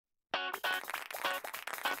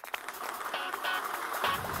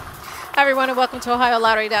Hi everyone and welcome to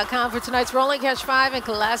OhioLottery.com for tonight's Rolling Cash 5 and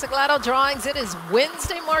Classic Lotto drawings. It is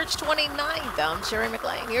Wednesday, March 29th. I'm Sherry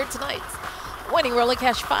McLean here tonight's winning Rolling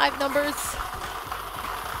Cash 5 numbers.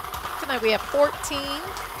 Tonight we have 14,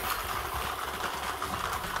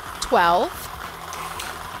 12,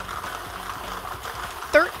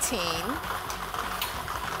 13,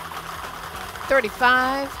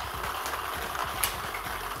 35,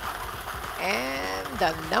 and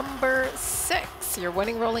the number 6. Your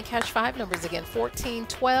winning Rolling Cash 5 numbers again, 14,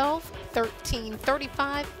 12, 13,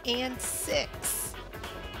 35, and 6.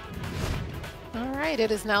 All right,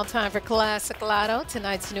 it is now time for Classic Lotto.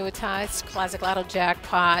 Tonight's newitized Classic Lotto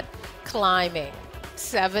jackpot climbing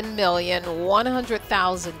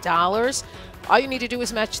 $7,100,000. All you need to do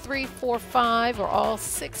is match 3, 4, 5, or all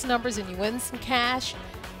 6 numbers and you win some cash.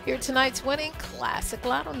 Here tonight's winning Classic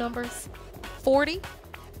Lotto numbers: 40,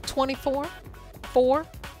 24, 4,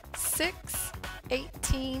 6,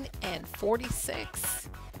 18, and 46.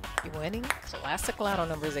 You're winning Classic Lotto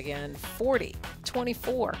numbers again: 40,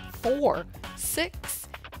 24, 4, 6,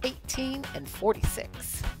 18, and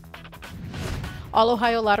 46. All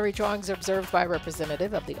Ohio Lottery drawings are observed by a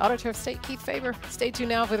representative of the Auditor of State, Keith Faber. Stay tuned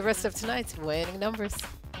now for the rest of tonight's winning numbers.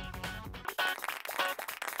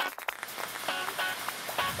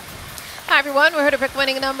 Hi everyone, we're here to pick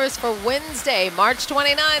winning numbers for Wednesday, March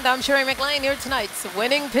 29th. I'm Sherry McLean here tonight's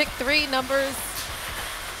winning pick 3 numbers.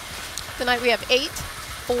 Tonight we have 8,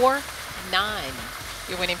 4, 9.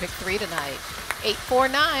 Your winning pick 3 tonight: 8, 4,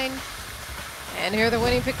 9. And here are the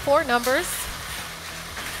winning pick 4 numbers.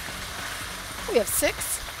 We have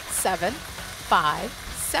 6, 7, 5,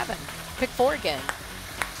 7. Pick 4 again: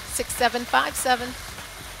 6, 7, 5, 7.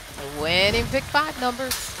 The winning pick 5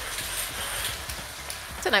 numbers.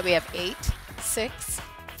 Tonight we have 8, 6,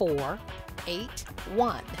 4, 8,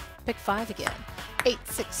 1. Pick 5 again: 8,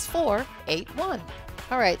 6, 4, 8, 1.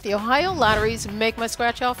 All right, the Ohio Lottery's Make My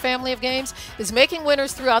Scratch Off family of games is making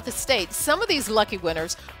winners throughout the state. Some of these lucky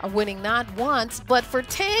winners are winning not once, but for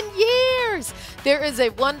 10 years. There is a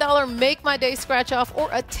 $1 Make My Day Scratch Off or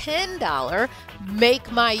a $10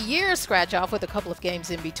 Make My Year Scratch Off with a couple of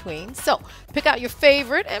games in between. So pick out your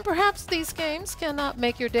favorite, and perhaps these games can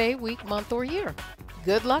make your day, week, month, or year.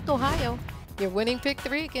 Good luck, Ohio. Your winning pick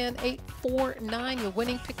 3 again: 8, 4, 9. Your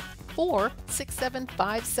winning pick 4, 6, 7,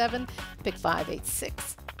 5, 7. Pick 5, 8,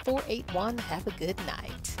 6, 4, 8, 1. Have a good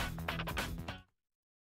night.